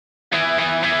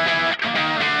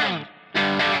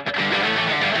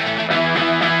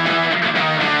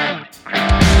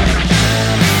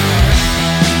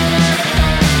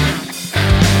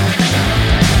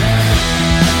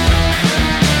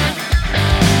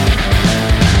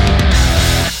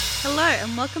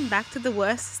welcome back to the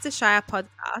Worcestershire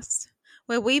podcast,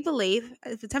 where we believe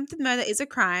if attempted murder is a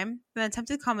crime, then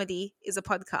attempted comedy is a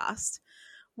podcast.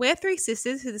 We're three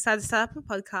sisters who decided to start up a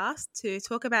podcast to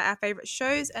talk about our favourite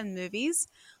shows and movies,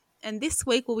 and this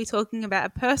week we'll be talking about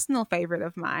a personal favourite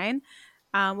of mine.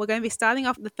 We're going to be starting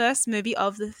off with the first movie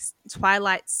of the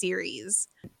Twilight series.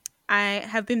 I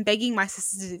have been begging my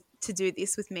sisters to do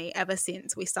this with me ever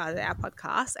since we started our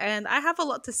podcast, and I have a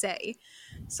lot to say.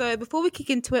 So before we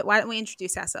kick into it, why don't we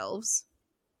introduce ourselves?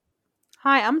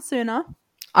 Hi, I'm Suna.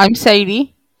 I'm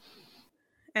Sadie.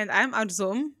 And I'm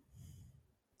Arzum.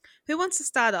 Who wants to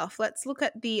start off? Let's look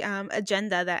at the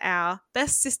agenda that our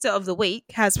best sister of the week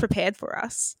has prepared for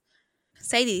us.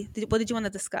 Sadie, what did you want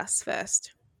to discuss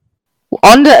first?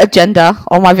 On the agenda,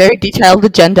 on my very detailed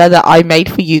agenda that I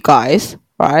made for you guys,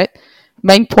 right?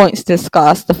 Main points to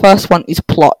discuss. The first one is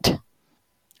plot.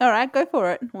 All right, go for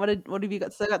it. What have you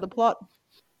got to say about the plot?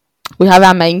 We have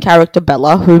our main character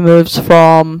Bella, who moves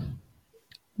from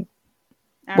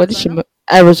where did she move?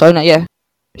 Arizona, yeah.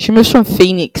 She moves from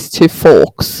Phoenix to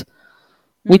Forks,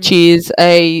 which is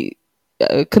a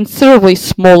considerably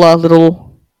smaller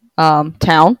little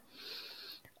town.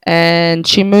 And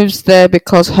she moves there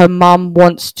because her mum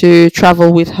wants to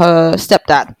travel with her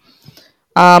stepdad.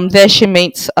 There she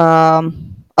meets a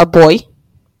boy,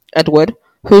 Edward,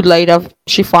 who later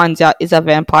she finds out is a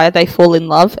vampire. They fall in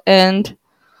love, and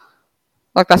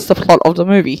that's the plot of the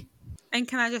movie. And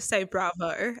can I just say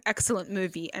bravo, excellent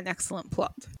movie and excellent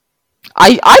plot.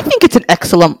 I think it's an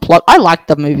excellent plot. I like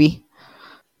the movie.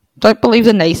 Don't believe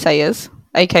the naysayers,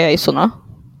 aka Suna.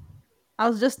 I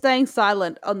was just staying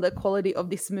silent on the quality of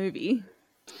this movie.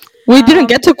 We didn't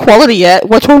get to quality yet.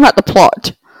 We're talking about the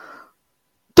plot.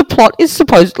 The plot is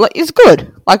is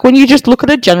good. Like, when you just look at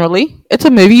it generally, it's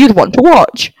a movie you'd want to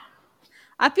watch.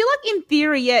 I feel like in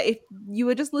theory, yeah, if you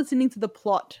were just listening to the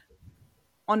plot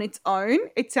on its own,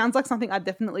 it sounds like something I'd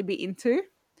definitely be into.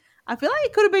 I feel like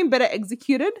it could have been better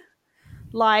executed.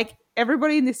 Like,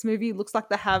 everybody in this movie looks like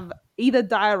they have either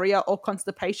diarrhea or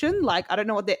constipation. Like, I don't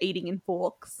know what they're eating in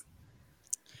Forks.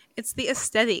 It's the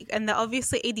aesthetic, and they're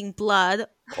obviously eating blood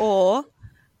or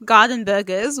garden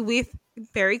burgers with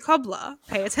berry cobbler.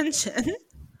 Pay attention.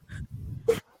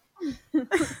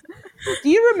 Do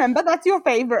you remember? That's your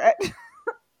favourite.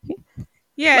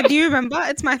 Yeah, do you remember?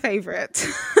 It's my favourite.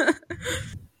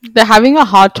 They're having a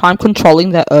hard time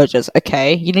controlling their urges,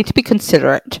 okay? You need to be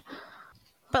considerate.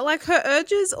 But, her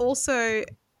urges also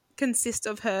consist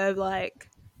of her,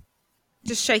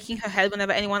 just shaking her head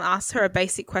whenever anyone asks her a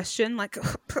basic question, like,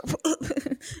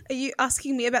 are you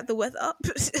asking me about the weather?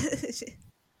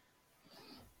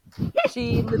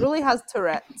 She literally has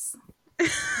Tourette's.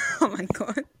 Oh my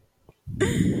god.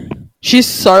 She's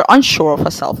so unsure of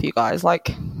herself, you guys.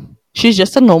 She's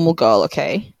just a normal girl,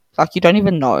 okay? You don't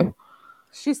even know.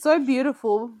 She's so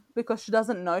beautiful because she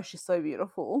doesn't know she's so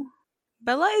beautiful.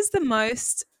 Bella is the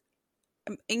most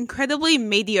incredibly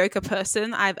mediocre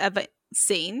person I've ever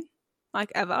seen.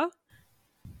 Ever.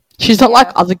 She's not like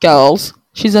other girls.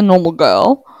 She's a normal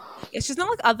girl. Yeah, she's not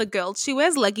like other girls. She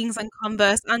wears leggings and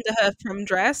Converse under her prom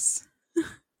dress.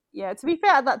 Yeah, to be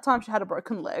fair, at that time she had a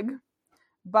broken leg.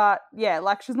 But yeah,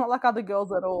 she's not like other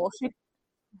girls at all.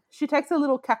 She takes a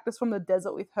little cactus from the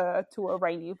desert with her to a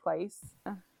rainy place.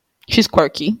 She's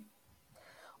quirky.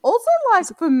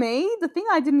 Also, for me, the thing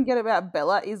I didn't get about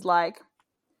Bella is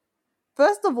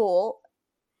first of all,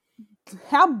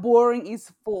 how boring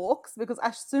is Forks? Because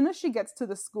as soon as she gets to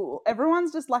the school,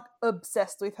 everyone's just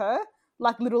obsessed with her.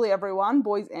 Literally everyone,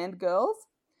 boys and girls.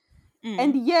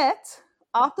 And yet,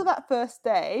 after that first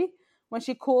day, when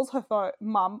she calls her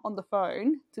mum on the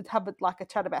phone to have a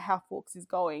chat about how Forks is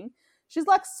going, she's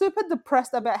super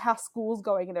depressed about how school's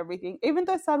going and everything, even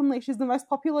though suddenly she's the most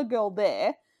popular girl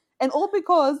there. And all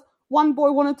because one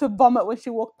boy wanted to vomit when she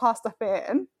walked past a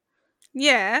fan.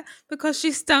 Yeah, because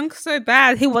she stunk so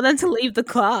bad, he wanted to leave the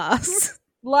class.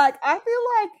 I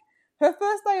feel her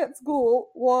first day at school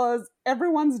was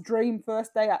everyone's dream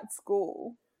first day at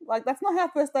school. That's not how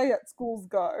first day at schools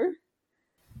go.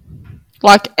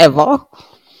 Ever.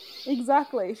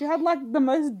 Exactly. She had the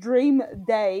most dream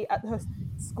day at her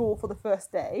school for the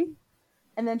first day.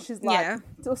 And then she's it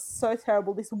was so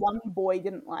terrible. This one boy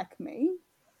didn't like me.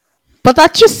 But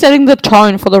that's just setting the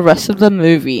tone for the rest of the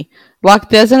movie.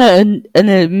 There's an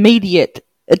immediate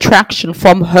attraction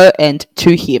from her end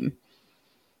to him.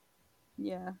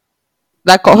 Yeah.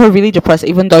 That got her really depressed,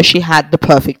 even though she had the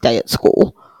perfect day at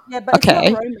school. Yeah, but it's not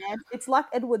romance. It's like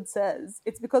Edward says.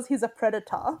 It's because he's a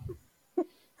predator.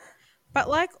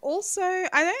 But also,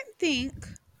 I don't think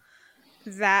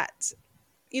that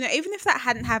you know, even if that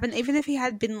hadn't happened, even if he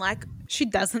had been like, she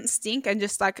doesn't stink and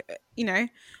just like, you know,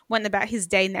 went about his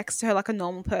day next to her like a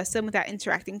normal person without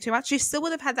interacting too much, she still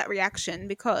would have had that reaction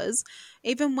because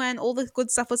even when all the good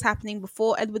stuff was happening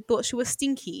before Edward thought she was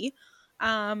stinky,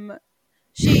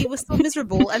 she was still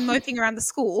miserable and moping around the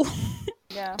school.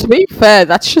 Yeah. To be fair,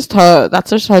 that's just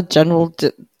her general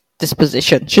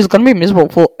disposition. She's gonna be miserable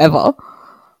forever.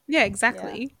 Yeah,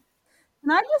 exactly.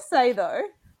 Can I just say though,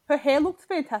 her hair looked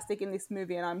fantastic in this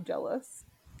movie, and I'm jealous.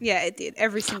 Yeah, it did.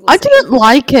 Every single I scene. didn't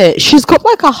like it. She's got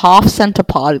like a half center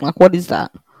parting. Like, what is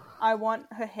that? I want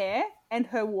her hair and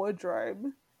her wardrobe.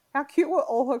 How cute were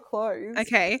all her clothes?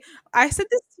 Okay, I said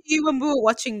this to you when we were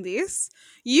watching this.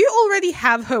 You already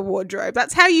have her wardrobe.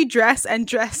 That's how you dress and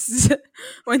dressed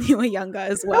when you were younger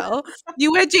as well.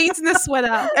 You wear jeans and a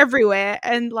sweater everywhere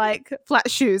and like flat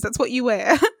shoes. That's what you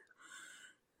wear.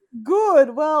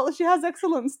 Good. Well, she has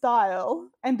excellent style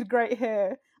and great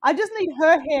hair. I just need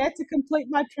her hair to complete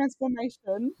my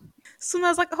transformation. So I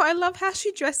was like, oh, I love how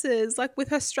she dresses, like with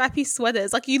her strappy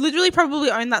sweaters. Like you literally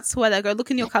probably own that sweater. Go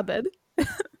look in your cupboard.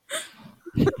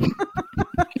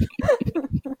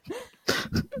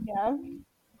 Yeah,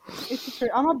 it's true.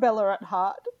 I'm a Bella at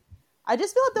heart. I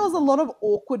just feel like there was a lot of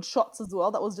awkward shots as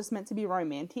well that was just meant to be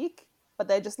romantic, but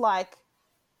they're just like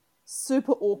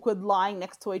super awkward lying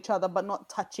next to each other but not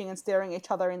touching and staring each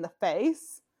other in the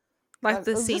face. Like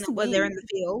the It was scene just where they're in weird. the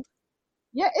field.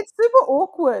 Yeah, it's super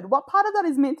awkward. What part of that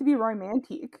is meant to be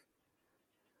romantic?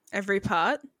 Every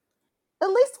part. At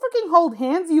least freaking hold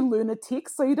hands, you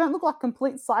lunatics, so you don't look like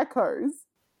complete psychos.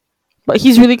 But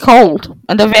he's really cold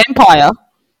and a vampire.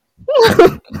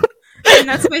 And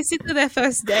that's basically their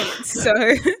first date. So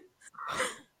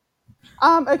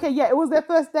Okay, yeah, it was their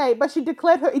first date, but she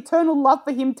declared her eternal love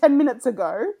for him 10 minutes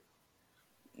ago.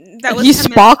 that was He's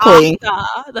 10 minutes sparkling.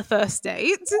 after the first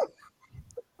date.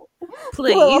 Well,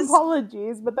 Please.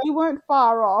 apologies, but they weren't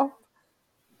far off.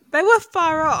 They were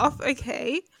far off,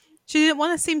 okay. She didn't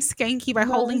want to seem skanky by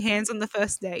No. holding hands on the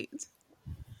first date.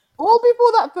 All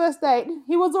before that first date,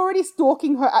 he was already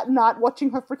stalking her at night,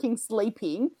 watching her freaking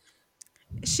sleeping.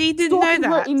 She didn't know Stalking her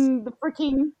that. in the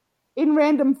freaking in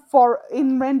random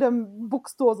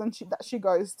bookstores and shit that she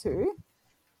goes to.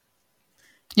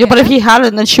 Yeah, but if he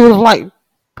hadn't, then she would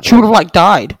have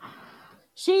died.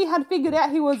 She had figured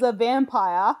out he was a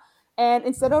vampire, and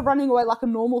instead of running away like a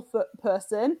normal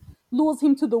person, lures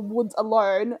him to the woods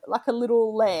alone like a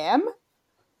little lamb.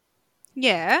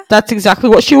 Yeah. That's exactly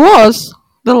what she was.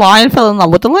 The lion fell in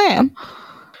love with the lamb.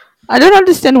 I don't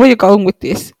understand where you're going with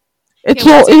this. It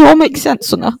all makes sense,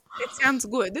 Suna. It sounds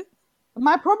good.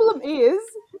 My problem is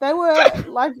they were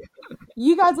like,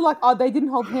 you guys are like, oh, they didn't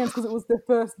hold hands because it was their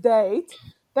first date.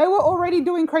 They were already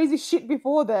doing crazy shit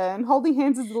before then. Holding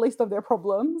hands is the least of their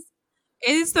problems.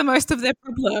 It is the most of their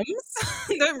problems.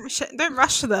 Don't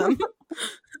rush them.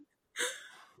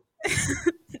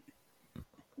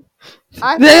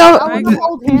 I would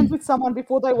hold hands with someone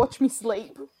before they watch me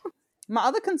sleep. My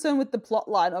other concern with the plot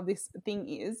line of this thing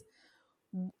is,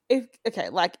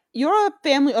 like you're a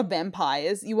family of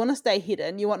vampires, you want to stay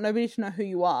hidden, you want nobody to know who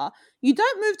you are. You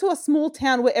don't move to a small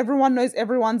town where everyone knows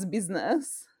everyone's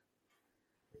business.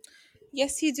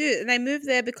 Yes, you do. They move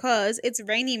there because it's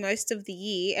rainy most of the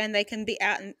year and they can be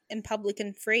out in public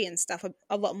and free and stuff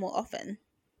a lot more often.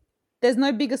 There's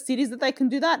no bigger cities that they can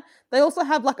do that. They also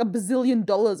have like $1 billion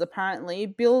apparently.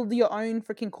 Build your own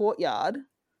freaking courtyard.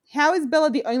 How is Bella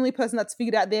the only person that's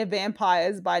figured out they're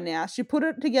vampires by now? She put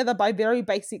it together by very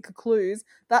basic clues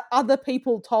that other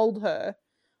people told her.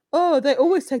 Oh, they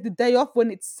always take the day off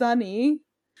when it's sunny.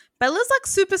 Bella's like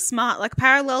super smart, like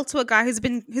parallel to a guy who's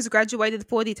graduated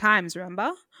 40 times,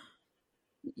 remember?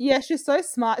 Yeah, she's so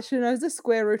smart. She knows the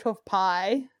square root of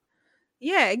pi.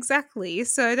 Yeah, exactly.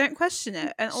 So don't question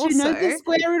it. And she knows the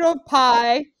square root of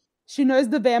pi. She knows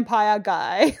the vampire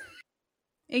guy.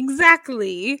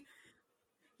 Exactly.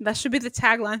 That should be the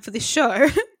tagline for this show.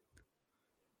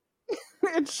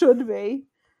 It should be.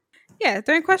 Yeah,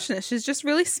 don't question it. She's just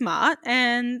really smart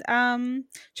and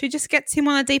she just gets him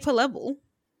on a deeper level.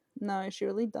 No, she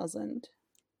really doesn't.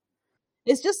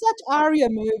 It's just such Arya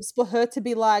moves for her to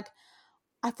be like,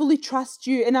 I fully trust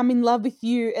you and I'm in love with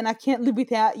you and I can't live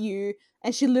without you.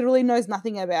 And she literally knows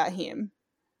nothing about him.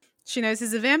 She knows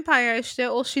he's a vampire. That's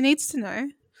all she needs to know.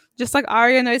 Just like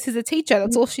Arya knows he's a teacher.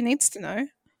 That's all she needs to know.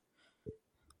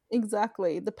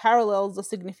 Exactly. The parallels are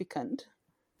significant.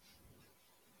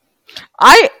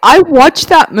 I watch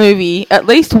that movie at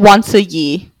least once a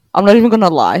year. I'm not even going to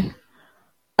lie.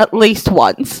 At least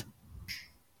once.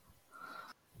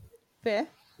 Fair.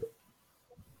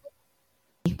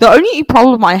 The only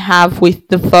problem I have with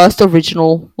the first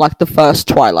original, like the first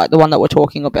Twilight, the one that we're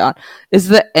talking about, is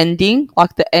the ending,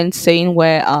 like the end scene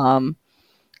where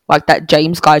like that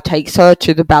James guy takes her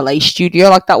to the ballet studio.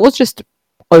 Like that was just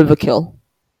overkill.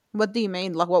 What do you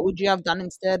mean? Like, what would you have done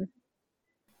instead?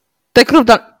 They could have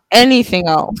done anything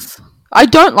else. I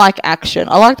don't like action.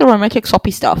 I like the romantic soppy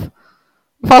stuff.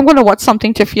 If I'm gonna watch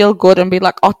something to feel good and be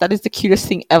like, oh, that is the cutest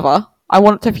thing ever, I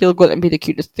want it to feel good and be the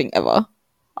cutest thing ever.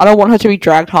 I don't want her to be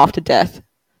dragged half to death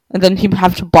and then him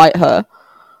have to bite her.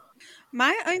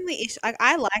 My only issue, like,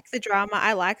 I like the drama.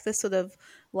 I like the sort of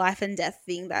life and death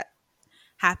thing that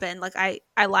happened. Like,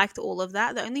 I liked all of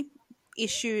that. The only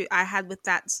issue I had with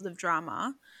that sort of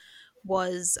drama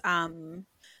was,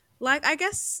 like, I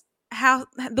guess how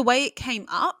the way it came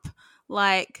up.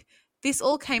 Like, this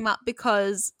all came up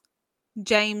because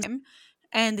James,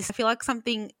 and this, I feel like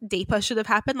something deeper should have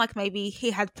happened. Like, maybe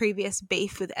he had previous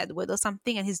beef with Edward or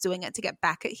something, and he's doing it to get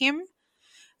back at him,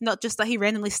 not just that he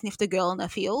randomly sniffed a girl in a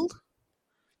field.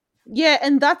 Yeah,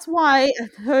 and that's why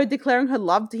her declaring her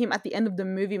love to him at the end of the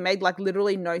movie made like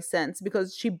literally no sense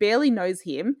because she barely knows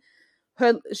him.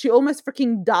 She almost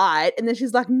freaking died, and then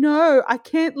she's like, "No, I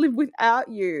can't live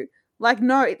without you." Like,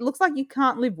 no, it looks like you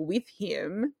can't live with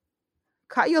him.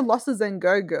 Cut your losses and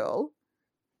go, girl.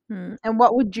 And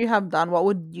what would you have done?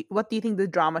 What do you think the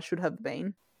drama should have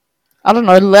been? I don't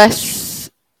know,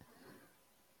 less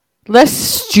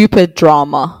stupid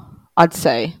drama, I'd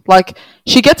say. Like,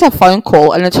 she gets a phone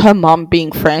call and it's her mum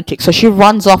being frantic, so she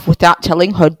runs off without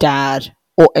telling her dad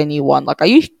or anyone. Like, are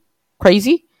you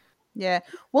crazy? Yeah.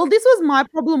 Well, this was my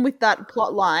problem with that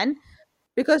plot line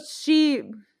because she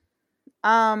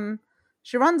runs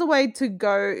away to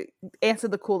go answer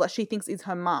the call that she thinks is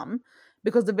her mum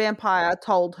because the vampire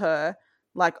told her,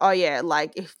 like, oh yeah,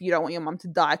 like, if you don't want your mum to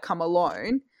die, come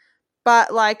alone.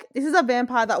 But, like, this is a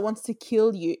vampire that wants to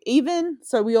kill you. Even,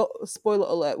 so we all, spoiler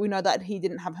alert, we know that he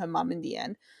didn't have her mum in the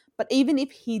end. But even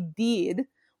if he did,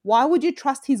 why would you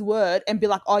trust his word and be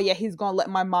like, oh yeah, he's going to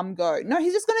let my mum go? No,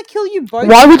 he's just going to kill you both.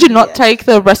 Why would you not take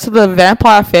the rest of the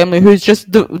vampire family who's just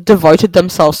devoted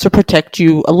themselves to protect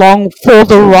you along for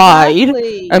the ride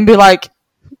and be like,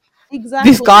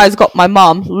 this guy's got my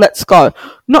mum, let's go.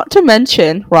 Not to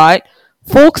mention, right,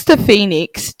 Forks to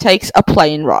Phoenix takes a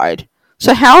plane ride.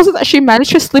 So how is it that she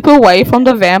managed to slip away from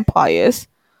the vampires?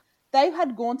 They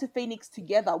had gone to Phoenix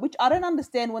together, which I don't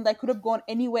understand when they could have gone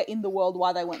anywhere in the world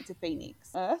why they went to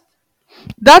Phoenix. Earth?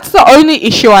 That's the only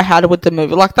issue I had with the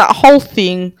movie. Like, that whole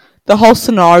thing, the whole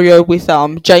scenario with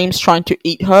James trying to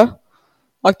eat her.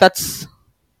 Like, that's...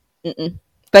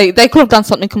 They could have done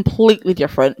something completely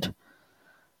different.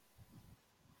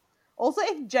 Also,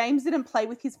 if James didn't play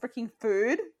with his freaking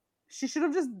food, she should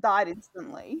have just died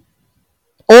instantly.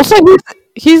 Also,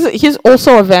 he's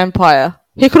also a vampire.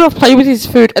 He could have played with his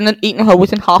food and then eaten her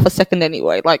within half a second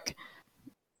anyway. Like,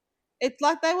 it's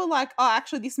like they were like, oh,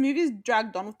 actually, this movie's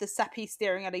dragged on with the sappy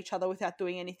staring at each other without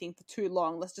doing anything for too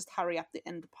long. Let's just hurry up the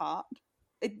end part.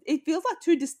 It feels like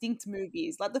two distinct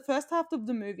movies. Like, the first half of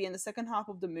the movie and the second half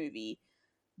of the movie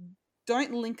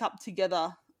don't link up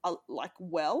together like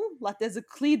well. Like, there's a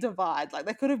clear divide. Like,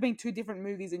 they could have been two different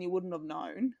movies and you wouldn't have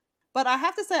known. But I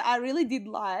have to say, I really did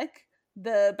like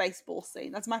the baseball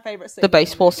scene. That's my favorite scene. The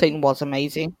baseball scene was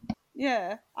amazing.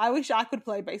 Yeah, I wish I could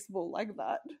play baseball like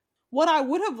that. What I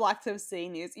would have liked to have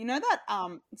seen is, you know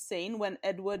that scene when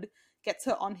Edward gets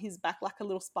her on his back like a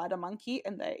little spider monkey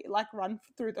and they like run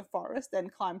through the forest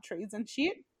and climb trees and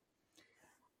shit?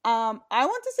 I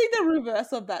want to see the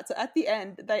reverse of that. So at the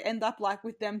end, they end up like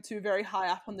with them two very high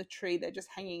up on the tree. They're just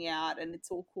hanging out and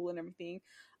it's all cool and everything.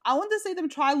 I want to see them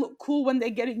try look cool when they're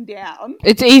getting down.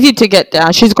 It's easy to get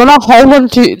down. She's gonna hold on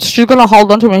to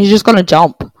him and he's just gonna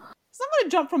jump. He's not gonna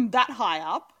jump from that high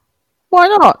up. Why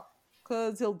not?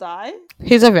 Because he'll die.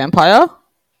 He's a vampire.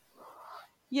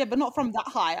 Yeah, but not from that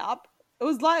high up. It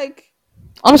was like...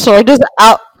 I'm sorry, does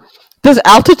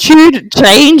altitude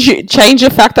change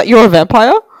the fact that you're a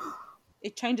vampire?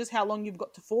 It changes how long you've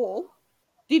got to fall.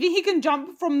 Do you think he can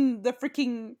jump from the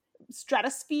freaking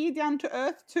stratosphere down to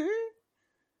Earth too?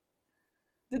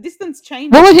 The distance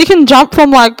changes. Well, he can jump from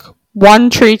like one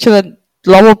tree to the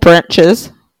lower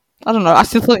branches. I don't know. I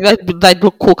still think they'd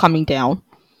look cool coming down.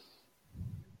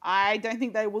 I don't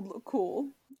think they would look cool.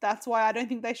 That's why I don't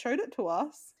think they showed it to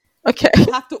us. Okay.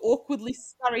 We'll have to awkwardly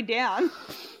scurry down.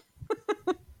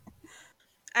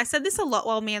 I said this a lot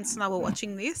while me and Sana were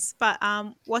watching this, but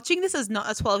watching this as not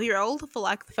a 12-year-old for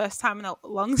like the first time in a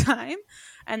long time,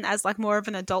 and as like more of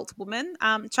an adult woman,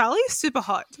 Charlie is super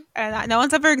hot, and no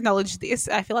one's ever acknowledged this.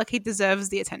 I feel like he deserves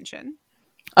the attention.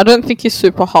 I don't think he's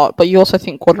super hot, but you also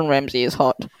think Gordon Ramsay is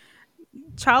hot.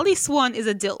 Charlie Swan is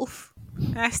a DILF.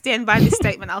 And I stand by this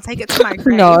statement. I'll take it to my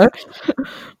grave. No.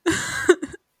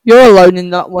 You're alone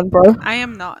in that one, bro. I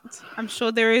am not. I'm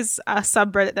sure there is a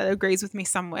subreddit that agrees with me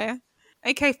somewhere.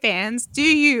 Okay, fans, do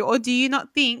you or do you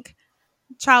not think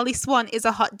Charlie Swan is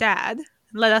a hot dad?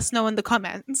 Let us know in the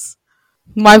comments.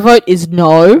 My vote is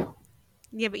no.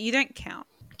 Yeah, but you don't count.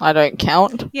 I don't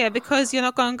count. Yeah, because you're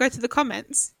not going to go to the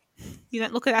comments. You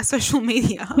don't look at our social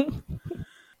media.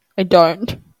 I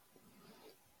don't.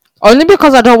 Only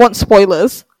because I don't want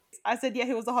spoilers. I said, yeah,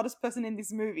 he was the hottest person in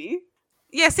this movie.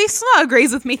 Yeah, see, Snow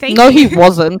agrees with me. Thank No, you. he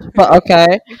wasn't, but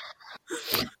okay.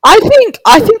 I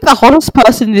think the hottest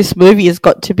person in this movie has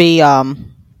got to be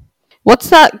what's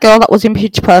that girl that was in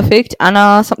Pitch Perfect?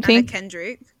 Anna something? Anna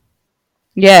Kendrick.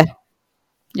 Yeah.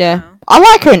 Yeah. Oh. I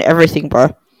like her in everything,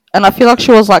 bro. And I feel like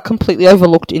she was like completely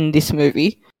overlooked in this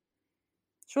movie.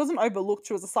 She wasn't overlooked.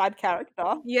 She was a side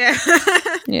character. Yeah.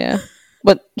 Yeah.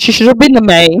 But she should have been the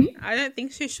main. I don't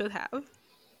think she should have.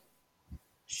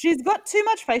 She's got too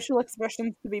much facial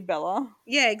expressions to be Bella.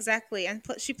 Yeah, exactly. And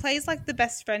she plays like the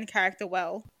best friend character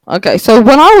well. Okay, so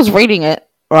when I was reading it,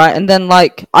 right, and then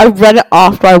like I read it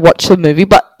after I watched the movie,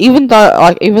 but even though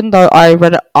I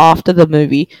read it after the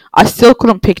movie, I still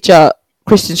couldn't picture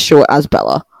Kristen Stewart as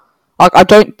Bella. Like I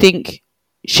don't think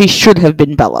she should have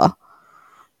been Bella.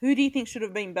 Who do you think should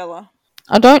have been Bella?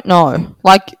 I don't know.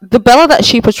 Like the Bella that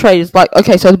she portrayed is like,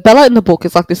 okay, so Bella in the book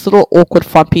is like this little awkward,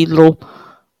 frumpy little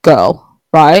girl,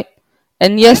 right?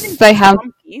 And yes, they have,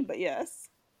 Grumpy, but yes.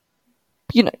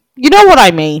 you know what I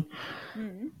mean,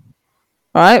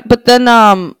 right? But then,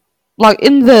 like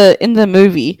in the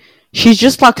movie, she's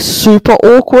just like super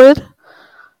awkward.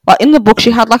 Like in the book,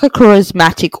 she had like a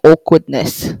charismatic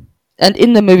awkwardness, and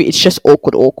in the movie, it's just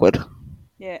awkward.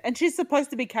 Yeah, and she's supposed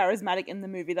to be charismatic in the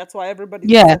movie. That's why everybody's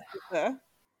Yeah. obsessed with her.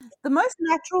 The most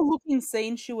natural looking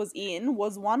scene she was in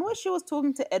was one where she was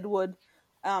talking to Edward.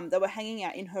 They were hanging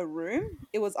out in her room.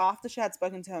 It was after she had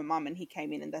spoken to her mum and he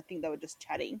came in and I think they were just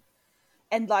chatting.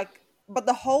 And like, but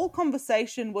the whole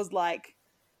conversation was like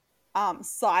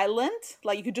silent.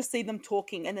 Like you could just see them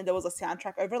talking and then there was a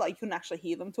soundtrack over it. Like you couldn't actually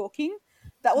hear them talking.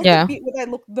 That was Yeah. the bit where they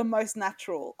looked the most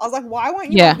natural. I was like, why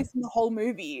weren't you Yeah. like this in the whole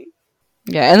movie?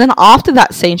 Yeah, and then after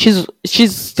that scene, she's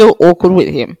still awkward with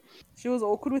him. She was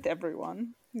awkward with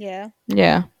everyone. Yeah.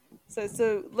 Yeah.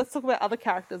 So let's talk about other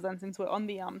characters then, since we're on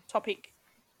the topic.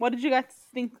 What did you guys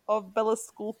think of Bella's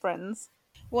school friends?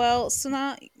 Well,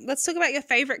 Suna, let's talk about your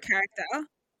favorite character,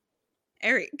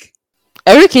 Eric.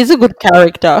 Eric is a good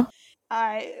character.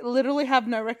 I literally have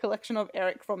no recollection of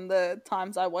Eric from the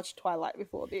times I watched Twilight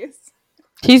before this.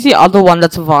 He's the other one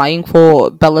that's vying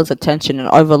for Bella's attention and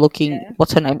overlooking,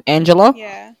 what's her name, Angela?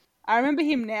 Yeah. I remember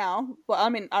him now. Well, I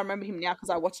mean, I remember him now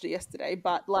because I watched it yesterday.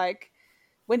 But like,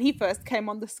 when he first came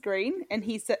on the screen and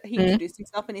he said he introduced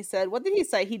himself and he said, "What did he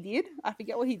say he did? I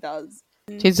forget what he does."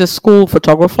 He's a school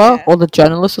photographer Yeah. or the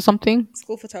journalist or something.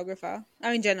 School photographer.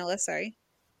 I mean, journalist, sorry.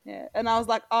 Yeah, and I was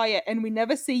like, "Oh yeah," and we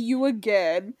never see you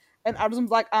again. And Adams was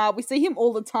like, "We see him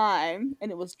all the time," and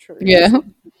it was true. Yeah. We see him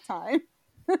all the time.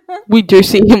 We do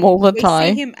see him all the We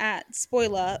time. see him at,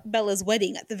 spoiler, Bella's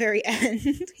wedding at the very end.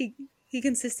 He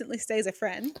consistently stays a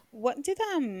friend. What did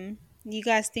you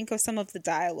guys think of some of the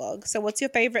dialogue? So what's your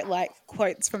favorite like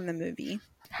quotes from the movie?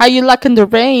 How you liking the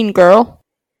rain, girl?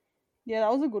 Yeah,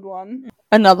 that was a good one.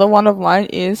 Another one of mine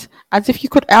is, as if you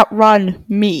could outrun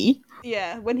me.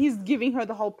 Yeah, when he's giving her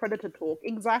the whole predator talk.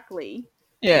 Exactly.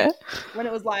 Yeah. When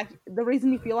it was like, the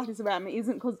reason you feel like this about me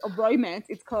isn't because of romance,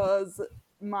 it's because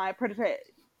my predator,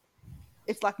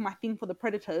 it's like my thing for the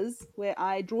predators, where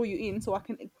I draw you in so I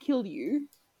can kill you.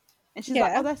 And she's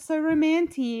like, Yeah. "Oh, that's so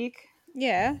romantic.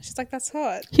 Yeah, she's like, that's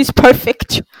hot. He's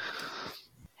perfect.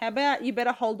 How about you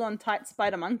better hold on tight,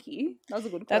 spider monkey?" That was a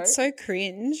good quote. That's so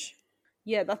cringe.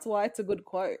 Yeah, that's why it's a good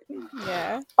quote.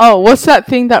 Yeah. Oh, what's that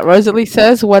thing that Rosalie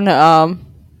says when Emma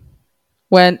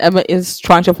is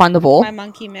trying to find the ball? My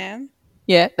monkey man.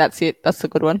 Yeah, that's it. That's a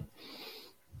good one.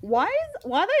 Why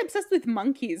are they obsessed with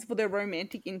monkeys for their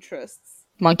romantic interests?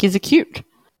 Monkeys are cute.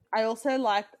 I also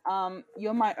liked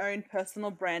 "You're my own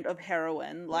personal brand of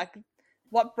heroin." Like,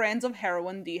 what brands of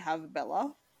heroin do you have,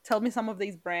 Bella? Tell me some of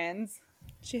these brands.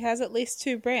 She has at least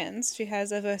 2 brands. She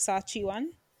has a Versace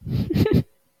one.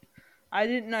 I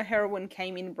didn't know heroin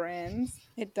came in brands.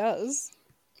 It does.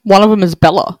 One of them is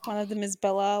Bella. One of them is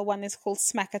Bella. One is called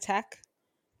Smack Attack.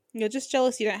 You're just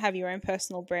jealous you don't have your own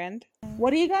personal brand.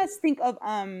 What do you guys think of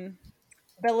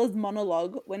Bella's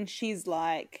monologue when she's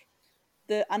like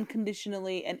the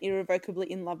unconditionally and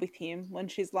irrevocably in love with him? When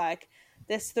she's like,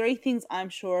 "There's 3 things I'm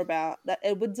sure about: that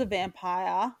Edward's a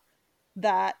vampire,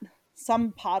 that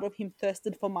some part of him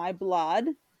thirsted for my blood,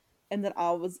 and that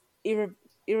I was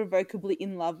irrevocably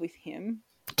in love with him."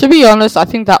 To be honest, I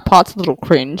think that part's a little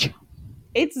cringe.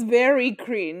 It's very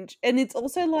cringe. And it's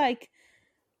also like,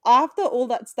 after all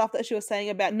that stuff that she was saying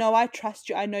about, no, I trust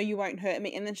you, I know you won't hurt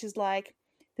me. And then she's like,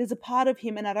 there's a part of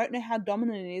him, and I don't know how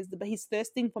dominant it is, but he's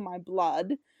thirsting for my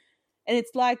blood. And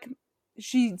it's like,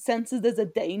 she senses there's a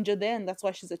danger there, and that's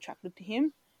why she's attracted to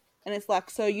him. And it's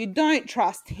like, so you don't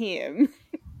trust him.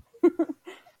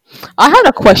 I had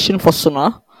a question for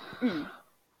Suna. Mm.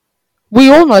 We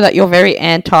all know that you're very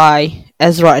anti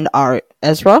Ezra and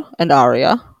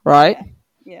Arya, right?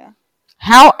 Yeah.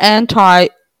 How anti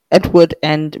Edward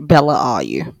and Bella are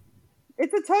you?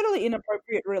 It's a totally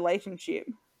inappropriate relationship.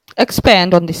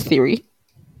 Expand on this theory.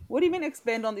 What do you mean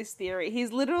expand on this theory?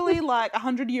 He's literally like a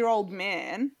 100-year-old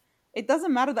man. It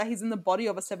doesn't matter that he's in the body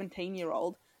of a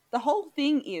 17-year-old. The whole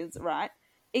thing is, right,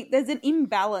 there's an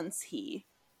imbalance here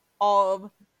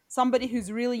of somebody who's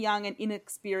really young and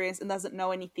inexperienced and doesn't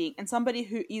know anything, and somebody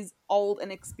who is old and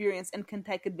experienced and can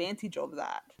take advantage of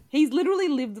that. He's literally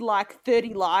lived like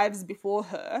 30 lives before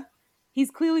her. He's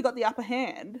clearly got the upper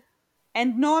hand.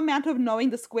 And no amount of knowing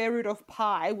the square root of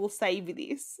pi will save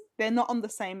this. They're not on the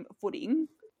same footing.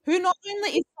 Who not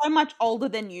only is so much older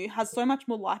than you, has so much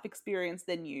more life experience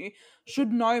than you,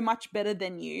 should know much better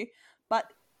than you, but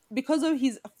because of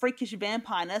his freakish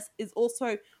vampireness, is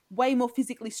also way more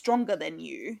physically stronger than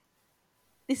you.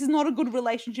 This is not a good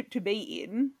relationship to be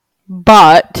in.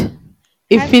 But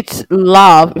if it's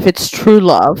love, if it's true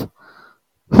love,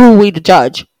 who are we to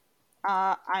judge?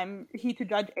 I'm here to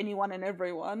judge anyone and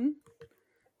everyone.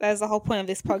 That's the whole point of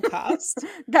this podcast.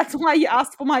 That's why you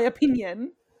asked for my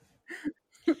opinion.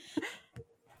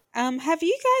 Have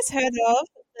you guys heard of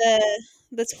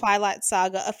the Twilight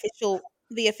Saga official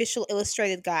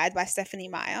illustrated guide by Stephanie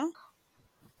Meyer?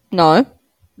 No.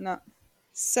 No.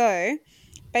 So,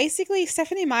 basically,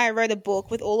 Stephanie Meyer wrote a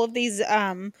book with all of these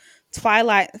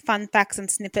Twilight fun facts and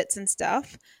snippets and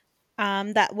stuff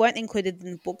that weren't included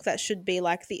in the book that should be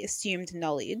like the assumed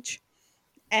knowledge.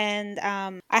 And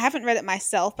I haven't read it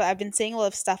myself, but I've been seeing a lot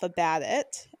of stuff about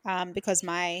it because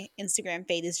my Instagram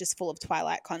feed is just full of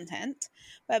Twilight content.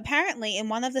 But apparently in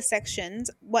one of the sections,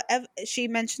 she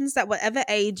mentions that whatever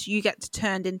age you get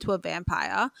turned into a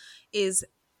vampire is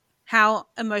how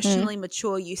emotionally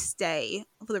mature you stay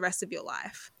for the rest of your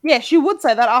life. Yeah, she would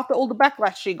say that after all the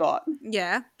backlash she got.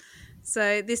 Yeah.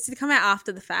 So this did come out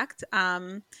after the fact,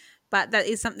 but that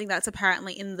is something that's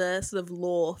apparently in the sort of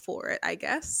lore for it, I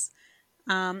guess.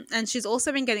 And she's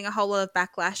also been getting a whole lot of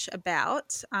backlash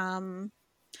about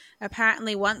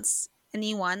apparently once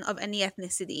anyone of any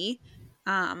ethnicity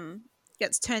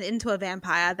gets turned into a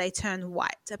vampire, they turn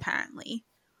white, apparently.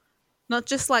 Not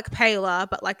just like paler,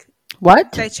 but like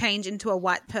What? they change into a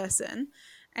white person.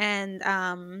 And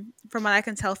from what I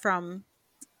can tell from...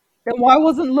 Then why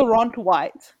wasn't Laurent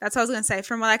white? That's what I was going to say.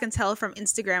 From what I can tell from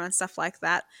Instagram and stuff like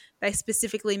that, they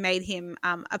specifically made him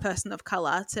a person of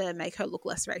color to make her look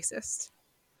less racist.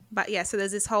 But yeah, so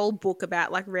there's this whole book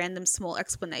about like random small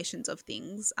explanations of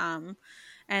things.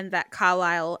 And that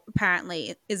Carlisle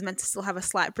apparently is meant to still have a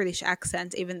slight British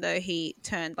accent, even though he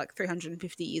turned like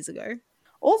 350 years ago.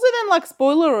 Also then, like,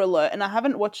 spoiler alert, and I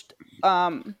haven't watched,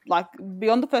 like,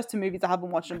 beyond the first two movies, I haven't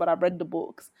watched them, but I've read the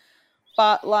books.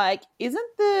 But, like,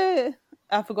 isn't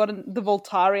I've forgotten, the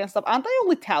Voltari and stuff, aren't they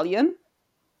all Italian?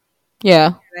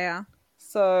 Yeah. They are.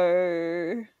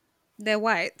 So... They're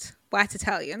white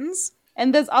Italians.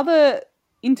 And there's other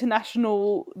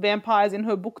international vampires in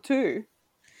her book too.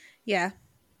 Yeah.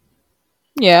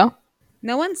 Yeah.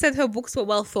 No one said her books were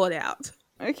well thought out.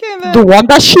 Okay, then. The one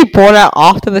that she brought out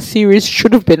after the series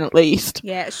should have been at least.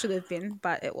 Yeah, it should have been,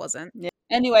 but it wasn't. Yeah.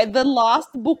 Anyway, the last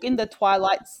book in the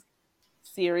Twilight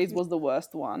series was the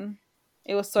worst one.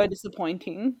 It was so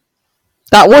disappointing.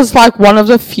 That was like one of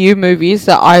the few movies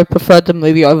that I preferred the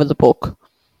movie over the book.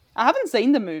 I haven't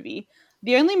seen the movie.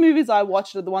 The only movies I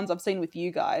watched are the ones I've seen with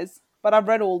you guys. But I've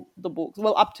read all the books.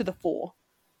 Well, up to the 4.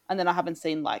 And then I haven't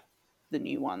seen, like, the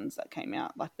new ones that came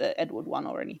out. Like the Edward one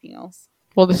or anything else.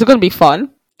 Well, this is going to be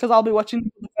fun. Because I'll be watching for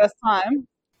the first time.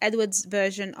 Edward's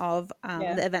version of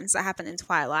the events that happen in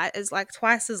Twilight is like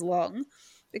twice as long.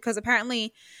 Because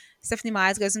apparently Stephanie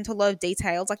Myers goes into a lot of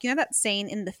details. Like, you know that scene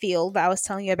in the field that I was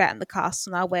telling you about in the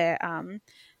castle now where...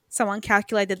 someone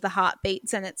calculated the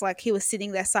heartbeats and it's like he was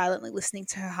sitting there silently listening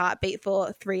to her heartbeat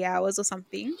for 3 hours or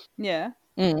something. Yeah.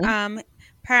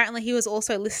 Apparently he was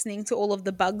also listening to all of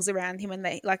the bugs around him and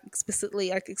they like explicitly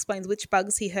like explains which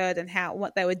bugs he heard and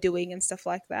what they were doing and stuff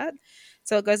like that.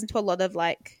 So it goes into a lot of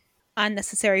like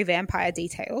unnecessary vampire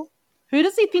detail. Who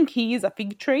does he think he is? A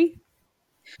fig tree?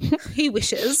 He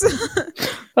wishes.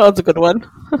 That was a good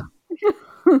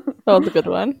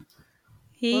one.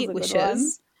 He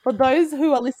wishes. For those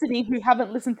who are listening who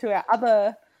haven't listened to our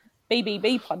other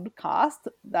BBB podcast,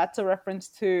 that's a reference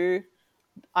to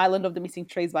Island of the Missing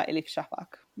Trees by Elif Shafak,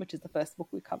 which is the first book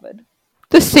we covered.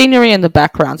 The scenery and the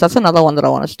backgrounds, that's another one that I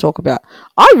wanted to talk about.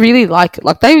 I really like it.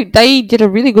 Like, they did a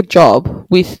really good job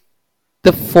with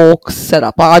the Forks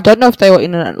setup. I don't know if they were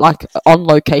in on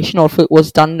location or if it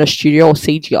was done in a studio or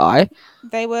CGI.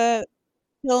 They were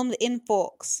filmed in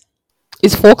Forks.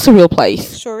 Is Forks a real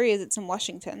place? It sure is. It's in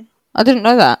Washington. I didn't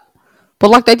know that. But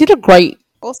like they did a great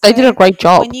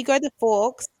job. When you go to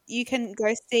Forks, you can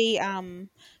go see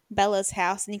Bella's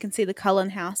house and you can see the Cullen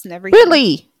house and everything.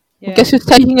 Really? Yeah. I guess who's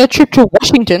taking a trip to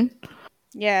Washington?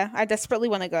 Yeah, I desperately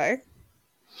want to go.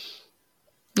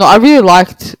 No, I really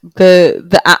liked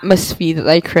the atmosphere that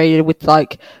they created with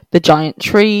like the giant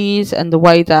trees and the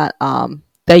way that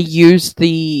they used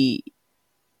the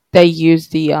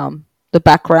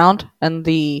background and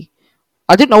the.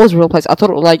 I didn't know it was a real place. I thought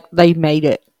it was like they made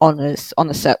it on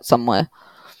a set somewhere.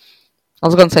 I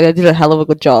was going to say they did a hell of a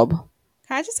good job.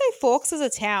 Can I just say Forks is a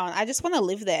town? I just want to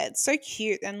live there. It's so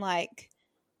cute and like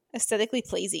aesthetically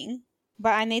pleasing.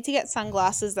 But I need to get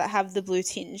sunglasses that have the blue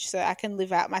tinge so I can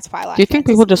live out my Twilight. Do you think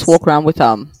people just walk around with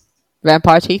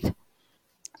vampire teeth?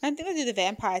 I don't think they do the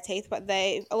vampire teeth, but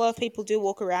a lot of people do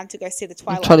walk around to go see the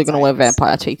Twilight. I'm totally going to wear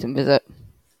vampire teeth and visit.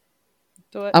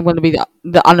 Do it. I'm going to be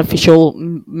the unofficial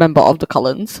member of the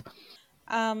Cullens.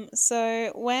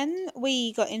 So when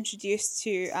we got introduced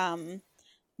to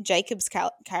Jacob's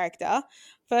character,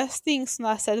 first thing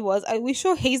Snar said was, "Are we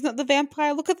sure he's not the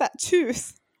vampire? Look at that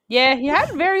tooth." Yeah, he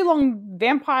had very long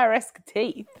vampire-esque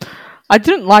teeth. I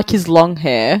didn't like his long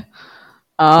hair,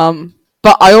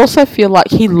 but I also feel like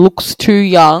he looks too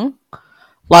young.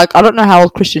 Like, I don't know how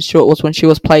old Kristen Stewart was when she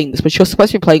was playing this, but she was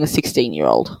supposed to be playing a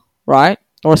 16-year-old, right?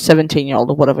 Or a 17-year-old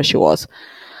or whatever she was.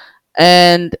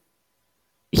 And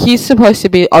he's supposed to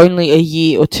be only a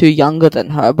year or two younger than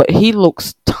her, but he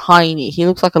looks tiny. He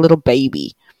looks like a little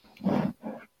baby.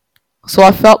 So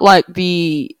I felt like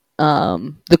the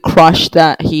crush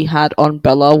that he had on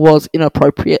Bella was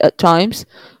inappropriate at times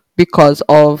because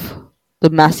of the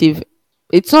massive.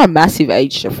 It's not a massive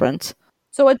age difference.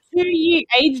 So a 2-year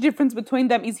age difference between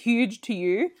them is huge to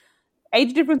you.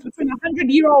 Age difference between a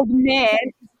 100-year-old man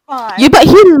is fine. Yeah, but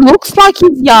he looks like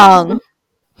he's young.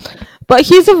 But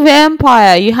he's a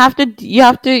vampire. You have to,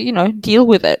 deal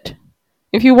with it.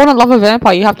 If you want to love a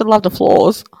vampire, you have to love the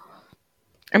flaws.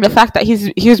 And the fact that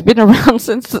he's been around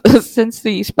since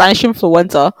the Spanish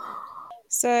influenza.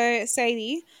 So,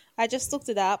 Sadie, I just looked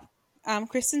it up.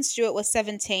 Kristen Stewart was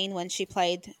 17 when she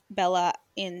played Bella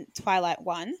in Twilight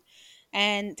 1,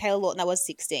 and Taylor Lautner was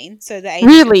 16. So the age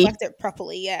reflected it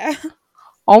properly, yeah.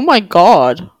 Oh my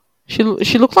god. She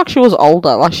looked like she was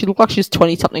older. Like, she looked like she's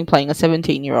 20-something playing a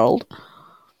 17-year-old.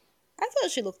 I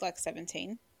thought she looked like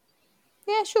 17.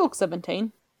 Yeah, she looks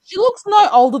 17. She looks no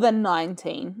older than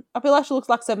 19. I feel like she looks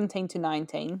like 17 to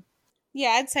 19. Yeah,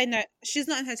 I'd say no. She's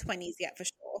not in her 20s yet, for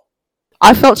sure.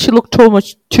 I felt she looked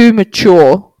too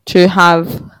mature to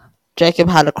have Jacob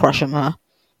had a crush on her.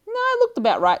 No, it looked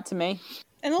about right to me.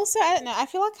 And also, I don't know, I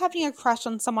feel like having a crush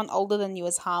on someone older than you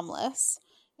is harmless.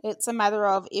 It's a matter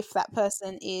of if that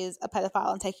person is a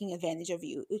pedophile and taking advantage of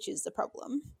you, which is the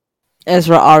problem.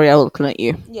 Ezra Ariel looking at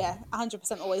you. Yeah,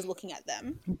 100% always looking at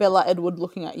them. Bella Edward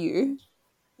looking at you.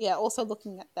 Yeah, also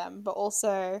looking at them, but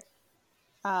also,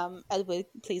 Edward,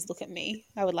 please look at me.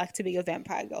 I would like to be your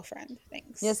vampire girlfriend.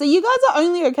 Thanks. Yeah, so you guys are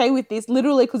only okay with this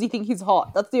literally because you think he's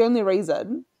hot. That's the only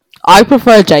reason. I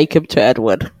prefer Jacob to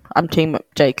Edward. I'm team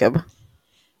Jacob.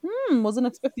 Wasn't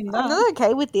expecting that. I'm not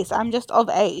okay with this. I'm just of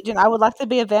age, and I would like to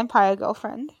be a vampire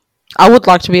girlfriend. I would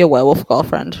like to be a werewolf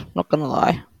girlfriend. Not gonna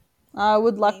lie. I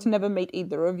would like to never meet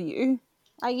either of you.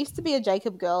 I used to be a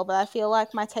Jacob girl, but I feel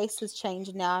like my taste has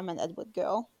changed now. I'm an Edward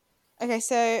girl. Okay,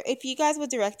 so if you guys were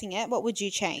directing it, what would you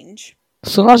change?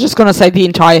 So I was just gonna say the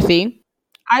entire thing.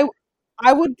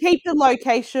 I would keep the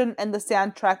location and the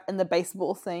soundtrack and the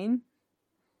baseball scene.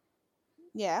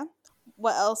 Yeah.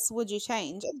 What else would you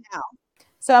change and how?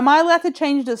 So am I allowed to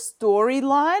change the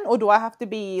storyline, or do I have to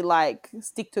be like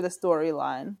stick to the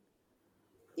storyline?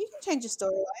 You can change the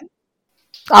storyline.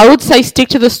 I would say stick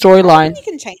to the storyline. You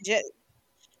can change it.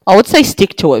 I would say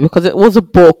stick to it because it was a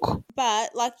book.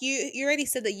 But like you already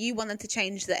said that you wanted to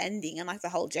change the ending and like the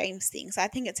whole James thing. So I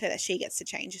think it's her that she gets to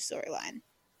change the storyline.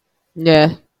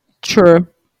 Yeah, true.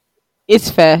 It's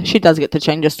fair. She does get to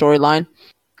change the storyline.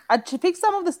 I'd fix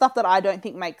some of the stuff that I don't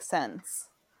think makes sense.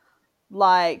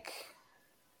 Like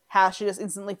how she just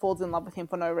instantly falls in love with him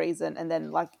for no reason and then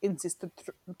like insists to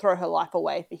throw her life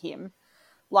away for him.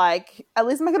 Like, at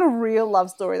least make it a real love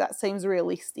story that seems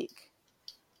realistic.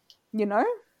 You know?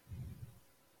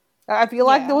 I feel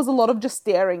like there was a lot of just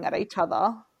staring at each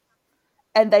other.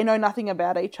 and they know nothing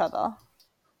about each other.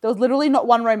 There was literally not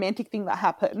one romantic thing that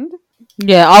happened.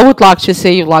 Yeah, I would like to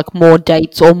see like more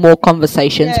dates or more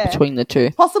conversations between the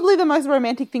two. Possibly the most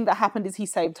romantic thing that happened is he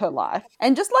saved her life.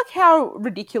 And just like how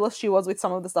ridiculous she was with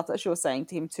some of the stuff that she was saying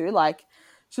to him too. Like,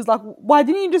 she was like, why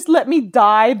didn't you just let me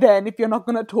die then if you're not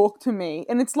going to talk to me?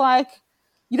 And it's like,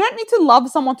 you don't need to love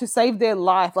someone to save their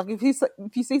life. Like, if you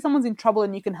see someone's in trouble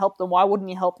and you can help them, why wouldn't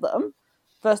you help them?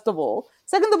 First of all.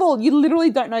 Second of all, you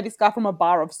literally don't know this guy from a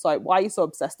bar of soap. Why are you so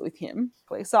obsessed with him?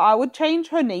 So I would change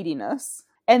her neediness.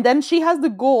 And then she has the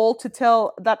gall to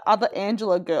tell that other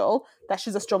Angela girl that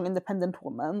she's a strong, independent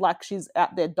woman. Like, she's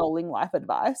out there doling life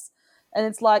advice. And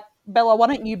it's like, Bella, why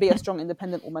don't you be a strong,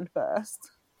 independent woman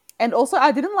first? And also,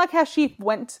 I didn't like how she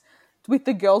went with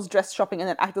the girls dress shopping and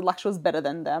then acted like she was better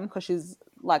than them because she's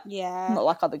like not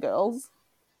like other girls.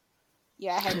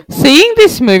 Yeah, I hated that. Seeing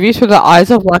this movie through the eyes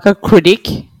of like a critic,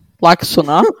 like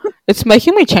Suna, it's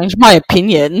making me change my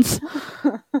opinions.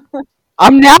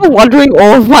 I'm now wondering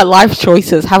all of my life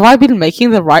choices. Have I been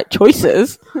making the right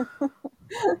choices?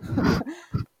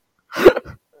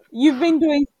 You've been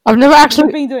doing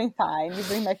fine. You've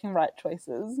been making right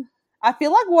choices. I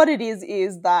feel like what it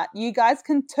is that you guys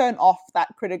can turn off that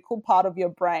critical part of your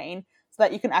brain so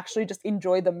that you can actually just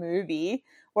enjoy the movie.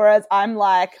 Whereas I'm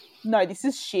like, no, this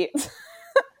is shit.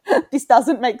 This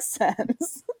doesn't make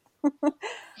sense.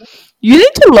 You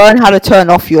need to learn how to turn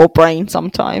off your brain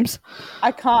sometimes.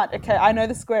 I can't. Okay, I know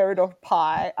the square root of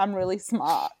pi. I'm really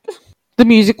smart. The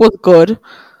music was good.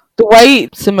 The way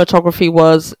cinematography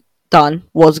was done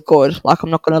was good. Like,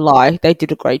 I'm not going to lie. They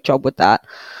did a great job with that.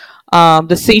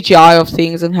 The CGI of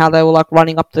things and how they were like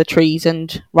running up the trees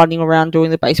and running around doing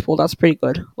the baseball, that's pretty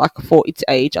good. Like, for its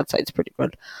age, I'd say it's pretty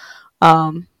good.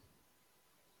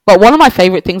 But one of my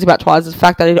favourite things about Twilight is the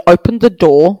fact that it opened the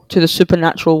door to the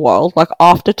supernatural world. Like,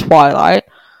 after Twilight,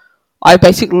 I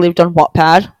basically lived on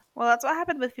Wattpad. Well, that's what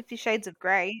happened with 50 Shades of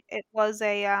Grey. It was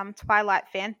a Twilight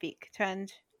fanfic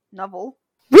turned novel.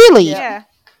 Really? Yeah.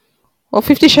 Well,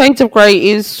 50 Shades of Grey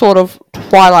is sort of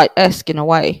Twilight-esque in a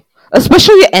way.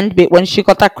 Especially the end bit when she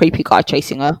got that creepy guy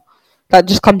chasing her. That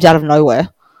just comes out of nowhere.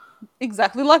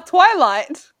 Exactly like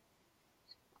Twilight.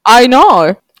 I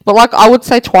know. But, like, I would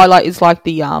say Twilight is, like,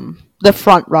 the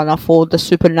front runner for the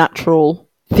supernatural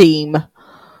theme.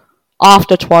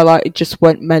 After Twilight, it just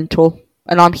went mental.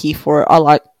 And I'm here for it. I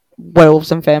like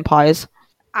werewolves and vampires.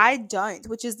 I don't,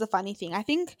 which is the funny thing. I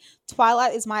think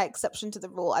Twilight is my exception to the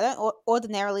rule. I don't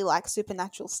ordinarily like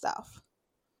supernatural stuff.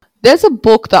 There's a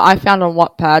book that I found on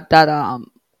Wattpad that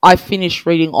I finished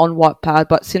reading on Wattpad,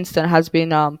 but since then has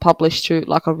been published to,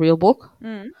 like, a real book.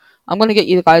 I'm going to get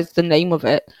you guys the name of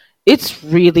it. It's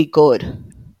really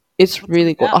good. It's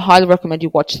really good. I highly recommend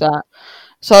you watch that.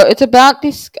 So it's about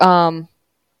this.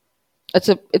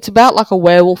 It's about like a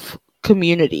werewolf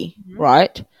community,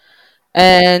 right?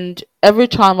 And every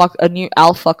time like a new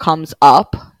alpha comes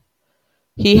up,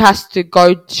 he has to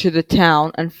go to the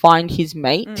town and find his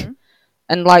mate.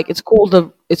 And like it's called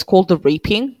the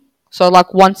reaping. So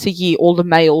like once a year, all the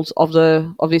males of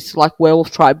this like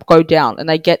werewolf tribe go down, and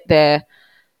they get there.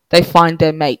 They find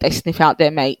their mate, they sniff out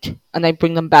their mate, and they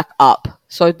bring them back up.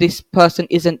 So this person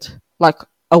isn't like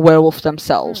a werewolf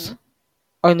themselves.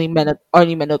 Only men.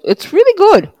 It's really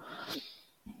good.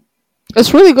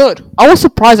 It's really good. I was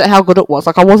surprised at how good it was.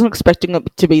 Like, I wasn't expecting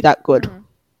it to be that good.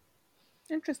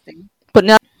 Interesting. But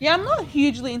now, yeah, I'm not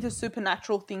hugely into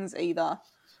supernatural things either.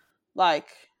 Like,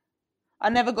 I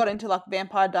never got into like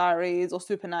Vampire Diaries or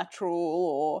Supernatural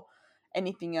or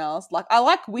anything else. Like, I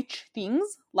like witch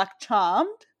things, like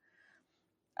Charmed.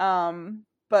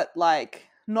 But like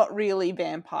not really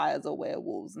vampires or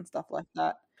werewolves and stuff like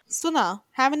that. Suna,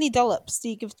 how many dollops do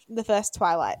you give the first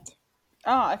Twilight?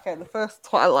 Oh, okay, the first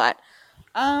Twilight.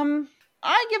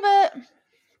 I give it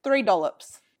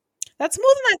 $3. That's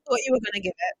more than I thought you were going to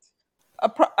give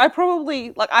it. I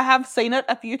probably like I have seen it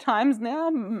a few times now,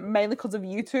 mainly because of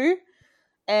you two,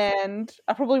 and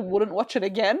I probably wouldn't watch it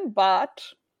again. But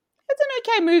it's an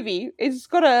okay movie. It's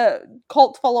got a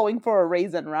cult following for a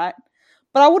reason, right?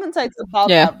 But I wouldn't say it's above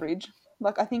average.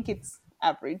 Like, I think it's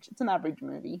average. It's an average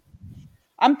movie.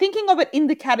 I'm thinking of it in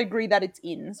the category that it's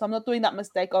in. So I'm not doing that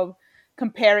mistake of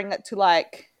comparing it to,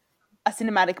 like, a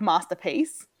cinematic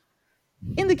masterpiece.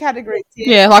 In the category it's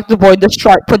in. Yeah, like the boy in the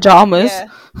striped pajamas. Yeah.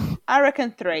 I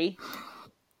reckon 3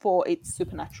 for its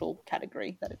supernatural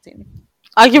category that it's in.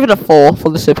 I give it a 4 for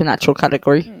the supernatural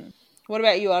category. What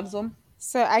about you, Arzum?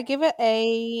 So I give it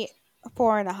a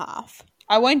 4.5.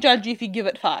 I won't judge you if you give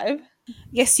it 5.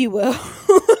 Yes, you will.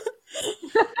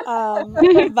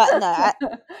 But no,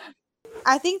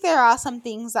 I think there are some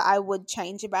things that I would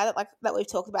change about it, like that we've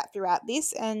talked about throughout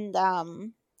this, and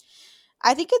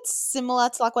I think it's similar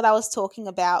to like what I was talking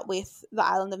about with the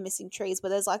Island of Missing Trees, where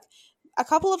there's like a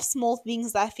couple of small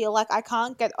things that I feel like I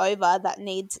can't get over that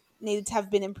needed to have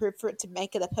been improved for it to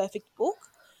make it a perfect book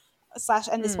slash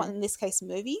and this one in this case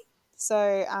movie. So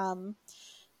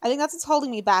I think that's what's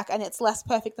holding me back, and it's less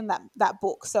perfect than that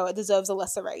book, so it deserves a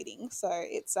lesser rating. So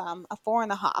it's a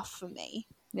 4.5 for me.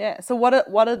 Yeah. So what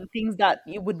are the things that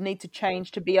you would need to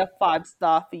change to be a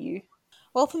 5-star for you?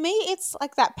 Well, for me, it's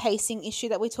like that pacing issue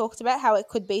that we talked about, how it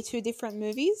could be two different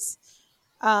movies.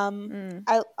 I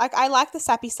like the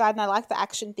sappy side and I like the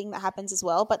action thing that happens as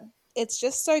well, but it's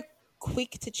just so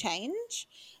quick to change.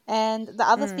 And the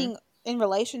other thing in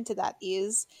relation to that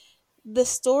is the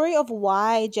story of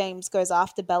why James goes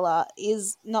after Bella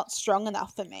is not strong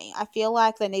enough for me. I feel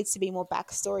like there needs to be more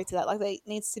backstory to that. Like there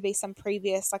needs to be some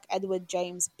previous like Edward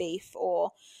James beef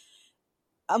or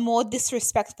a more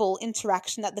disrespectful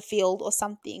interaction at the field or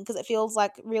something, because it feels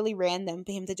like really random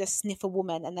for him to just sniff a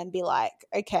woman and then be like,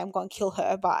 okay, I'm going to kill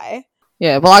her, bye.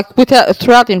 Yeah, but like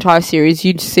throughout the entire series,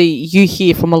 you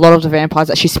hear from a lot of the vampires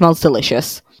that she smells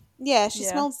delicious. Yeah, she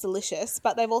smells delicious,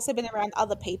 but they've also been around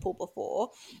other people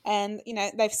before, and you know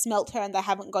they've smelt her and they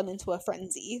haven't gone into a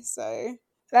frenzy. So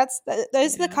those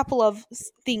are the couple of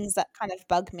things that kind of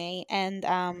bug me, and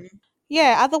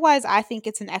yeah. Otherwise, I think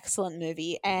it's an excellent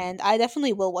movie, and I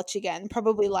definitely will watch again,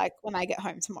 probably like when I get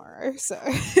home tomorrow. So.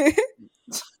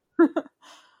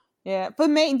 Yeah, for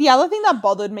me, the other thing that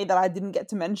bothered me that I didn't get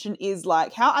to mention is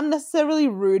like how unnecessarily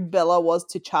rude Bella was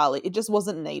to Charlie. It just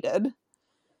wasn't needed.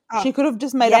 She could have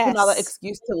just made up another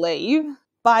excuse to leave.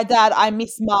 Bye, Dad. I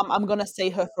miss Mum. I'm going to see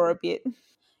her for a bit.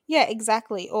 Yeah,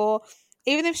 exactly. Or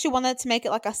even if she wanted to make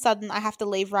it like a sudden I have to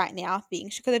leave right now thing,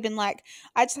 she could have been like,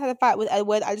 I just had a fight with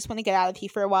Edward. I just want to get out of here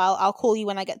for a while. I'll call you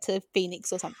when I get to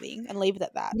Phoenix or something, and leave it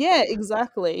at that. Yeah,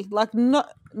 exactly. Like no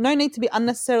need to be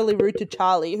unnecessarily rude to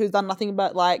Charlie, who's done nothing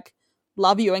but like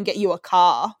love you and get you a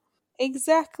car.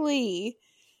 Exactly.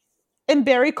 And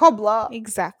Berry Cobbler.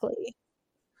 Exactly.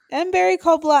 And Berry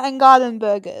Cobbler and Garden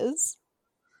Burgers.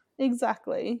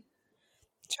 Exactly.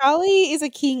 Charlie is a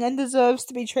king and deserves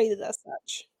to be treated as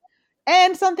such.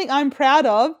 And something I'm proud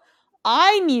of,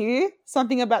 I knew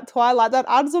something about Twilight that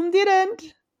Arzum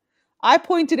didn't. I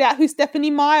pointed out who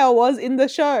Stephanie Meyer was in the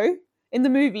show, in the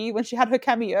movie, when she had her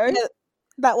cameo. Yeah,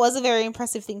 that was a very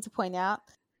impressive thing to point out.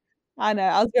 I know.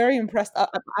 I was very impressed at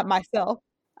myself.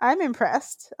 I'm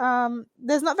impressed.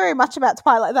 There's not very much about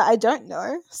Twilight that I don't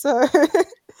know, so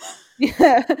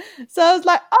yeah. So I was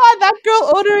like,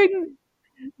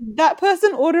 that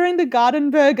person ordering the garden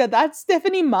burger, that's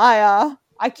Stephanie Meyer.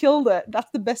 I killed it. That's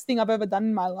the best thing I've ever done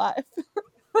in my life.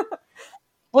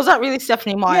 Was that really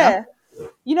Stephanie Meyer? Yeah.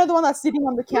 You know the one that's sitting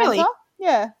on the counter? Really?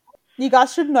 Yeah. You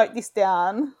guys should note this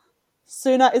down.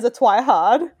 Suna is a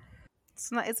twihard.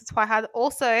 It's a Twihard.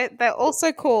 Also, they're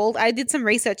also called, I did some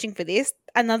researching for this,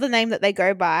 another name that they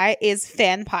go by is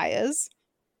Fanpires.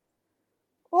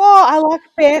 Oh, I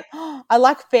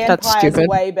like That's Fanpires stupid.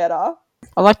 way better.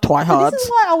 I like So twihards. this is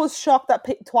why I was shocked that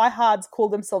twihards call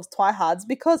themselves twihards,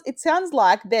 because it sounds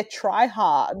like they're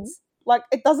tryhards. Like,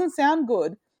 it doesn't sound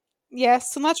good.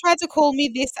 Yes, Suna tried to call me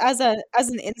this as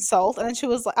an insult, and then she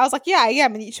was like, I was like, yeah, I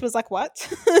am, and she was like,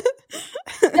 what?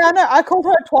 Yeah, no, I called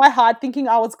her a twihard thinking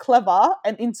I was clever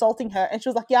and insulting her, and she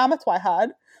was like, yeah, I'm a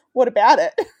twihard. What about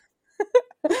it?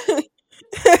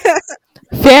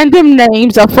 Fandom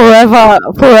names are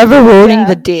forever ruining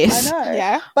the diss. I know.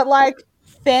 Yeah. But like,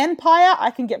 Fanpire,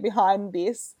 I can get behind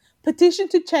this. Petition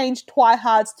to change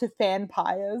twihards to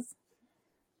Fanpires.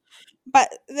 But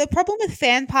the problem with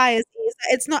Fanpires is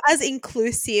that it's not as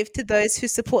inclusive to those who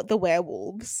support the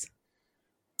werewolves.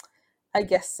 I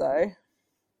guess so.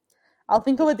 I'll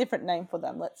think of a different name for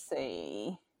them. Let's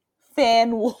see.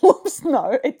 Fan wolves.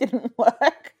 No, it didn't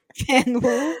work. Fan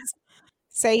wolves.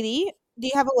 Sadie, do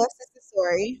you have a worst sister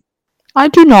story? I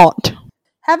do not.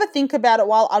 Have a think about it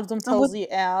while Arzum tells you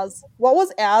ours. What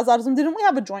was ours, Arzum? Didn't we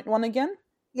have a joint one again?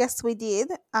 Yes, we did.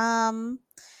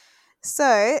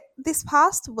 So this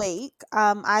past week,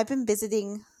 I've been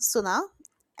visiting Suna,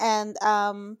 and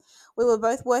we were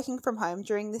both working from home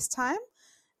during this time.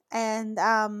 And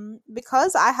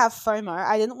because I have FOMO,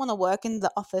 I didn't want to work in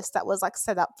the office that was like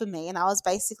set up for me, and I was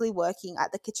basically working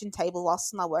at the kitchen table while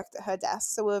Suna worked at her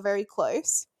desk, so we were very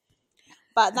close.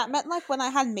 But that meant like when I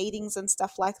had meetings and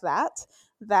stuff like that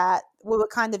we were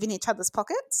kind of in each other's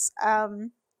pockets.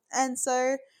 And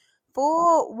so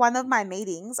for one of my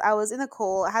meetings, I was in a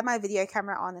call, I had my video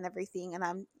camera on and everything, and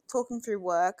I'm talking through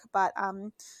work, but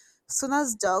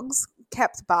Suna's dogs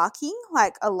kept barking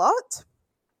like a lot.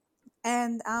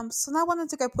 And Suna wanted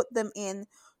to go put them in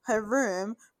her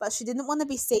room, but she didn't want to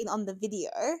be seen on the video.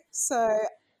 So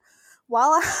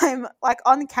while I'm like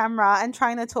on camera and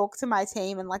trying to talk to my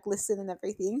team and like listen and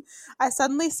everything, I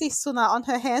suddenly see Suna on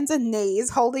her hands and knees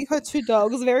holding her two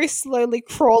dogs, very slowly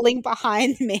crawling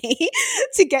behind me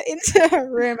to get into her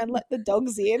room and let the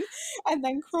dogs in, and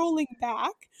then crawling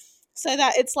back so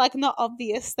that it's like not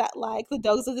obvious that like the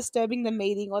dogs are disturbing the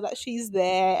meeting or that she's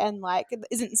there and like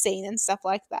isn't seen and stuff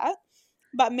like that.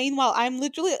 But meanwhile, I'm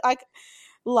literally like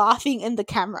laughing in the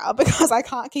camera because I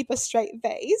can't keep a straight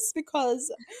face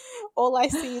because all I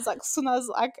see is like Suna's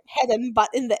like head and butt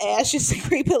in the air. She's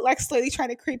like slowly trying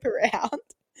to creep around.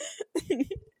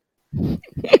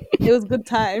 It was good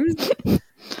times.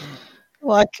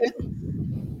 Like it.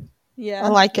 Yeah, I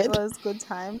like it. It was good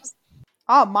times.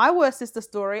 Oh, my worst sister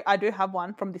story. I do have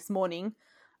one from this morning.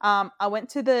 I went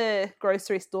to the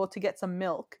grocery store to get some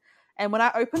milk, and when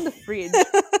I opened the fridge,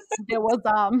 there was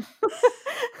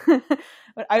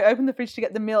I opened the fridge to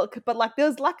get the milk, but like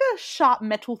there's like a sharp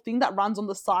metal thing that runs on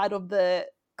the side of the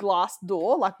glass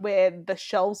door, like where the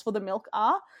shelves for the milk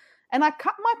are, and I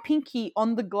cut my pinky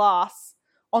on the glass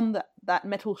on that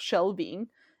metal shelving,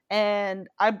 and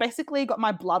I basically got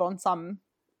my blood on some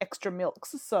extra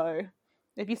milks. So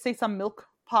if you see some milk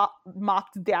part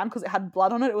marked down because it had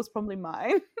blood on it, it was probably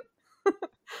mine.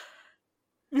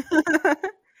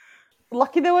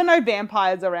 Lucky there were no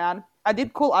vampires around. I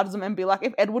did call Arzum and be like,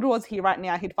 if Edward was here right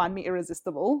now, he'd find me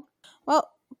irresistible. Well,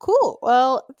 cool.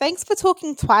 Well, thanks for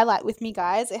talking Twilight with me,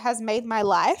 guys. It has made my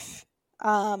life.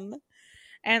 And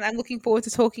I'm looking forward to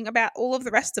talking about all of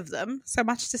the rest of them. So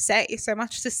much to say, so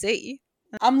much to see.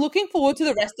 I'm looking forward to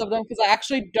the rest of them because I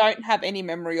actually don't have any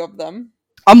memory of them.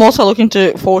 I'm also looking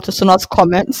forward to Suna's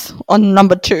comments on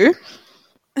number 2.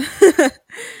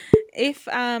 If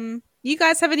you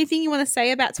guys have anything you want to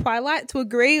say about Twilight, to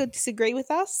agree or disagree with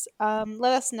us,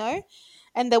 let us know.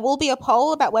 And there will be a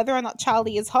poll about whether or not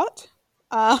Charlie is hot.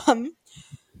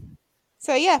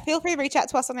 So yeah, feel free to reach out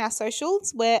to us on our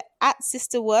socials. We're at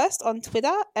Sister Worst on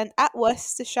Twitter and at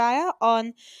Worcestershire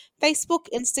on Facebook,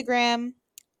 Instagram,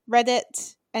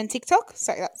 Reddit, and TikTok.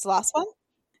 Sorry, that's the last one.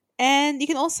 And you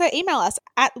can also email us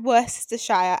at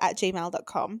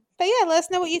worcestershire@gmail.com. But yeah, let us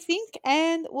know what you think,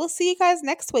 and we'll see you guys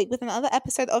next week with another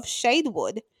episode of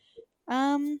Shadeswood.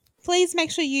 Please make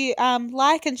sure you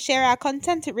like and share our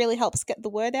content. It really helps get the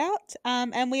word out,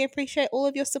 and we appreciate all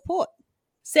of your support.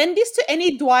 Send this to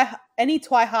any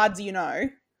Twihards you know.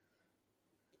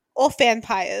 Or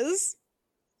vampires.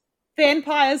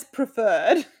 Vampires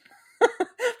preferred.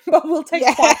 But we'll take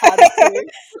Yeah. Twihards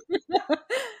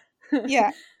too.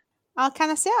 Yeah. I'll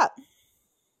count us out.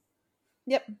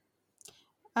 Yep.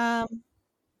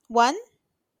 1,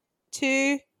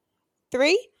 2,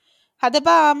 3. Had a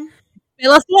bomb.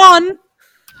 Bella Swan.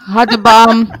 Had a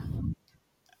bomb.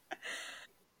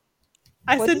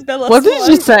 I What said did- Bella What Swan. did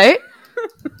you say?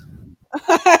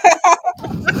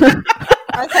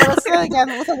 Okay, let's go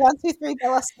again with a 1, 2, 3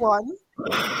 Bella Swan.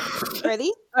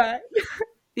 Ready? Alright.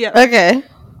 Yeah. Okay.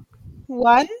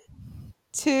 1,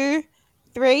 2,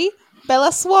 3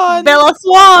 Bella Swan. Bella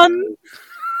Swan.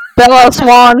 Bella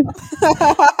Swan.